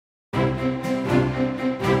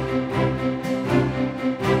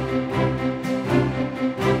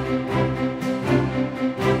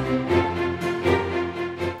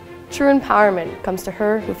true empowerment comes to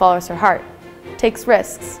her who follows her heart, takes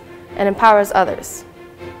risks, and empowers others.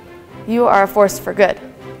 You are a force for good.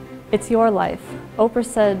 It's your life. Oprah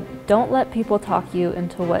said, "Don't let people talk you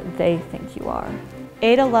into what they think you are."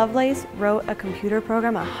 Ada Lovelace wrote a computer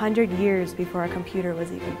program 100 years before a computer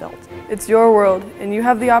was even built. It's your world, and you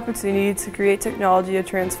have the opportunity to create technology to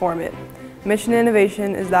transform it. Mission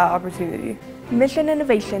Innovation is that opportunity. Mission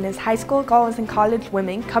Innovation is high school girls and college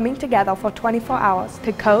women coming together for 24 hours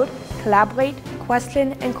to code, collaborate,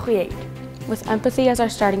 question, and create. With empathy as our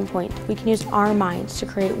starting point, we can use our minds to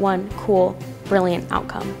create one cool, brilliant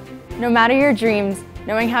outcome. No matter your dreams,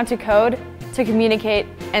 knowing how to code, to communicate,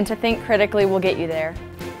 and to think critically will get you there.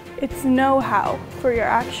 It's know-how for your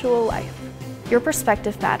actual life. Your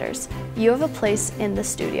perspective matters. You have a place in the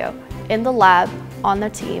studio, in the lab, on the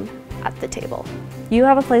team, at the table. You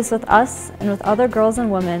have a place with us and with other girls and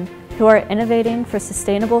women who are innovating for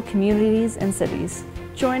sustainable communities and cities.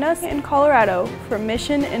 Join us in Colorado for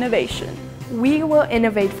Mission Innovation. We will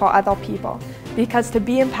innovate for other people, because to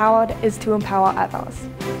be empowered is to empower others.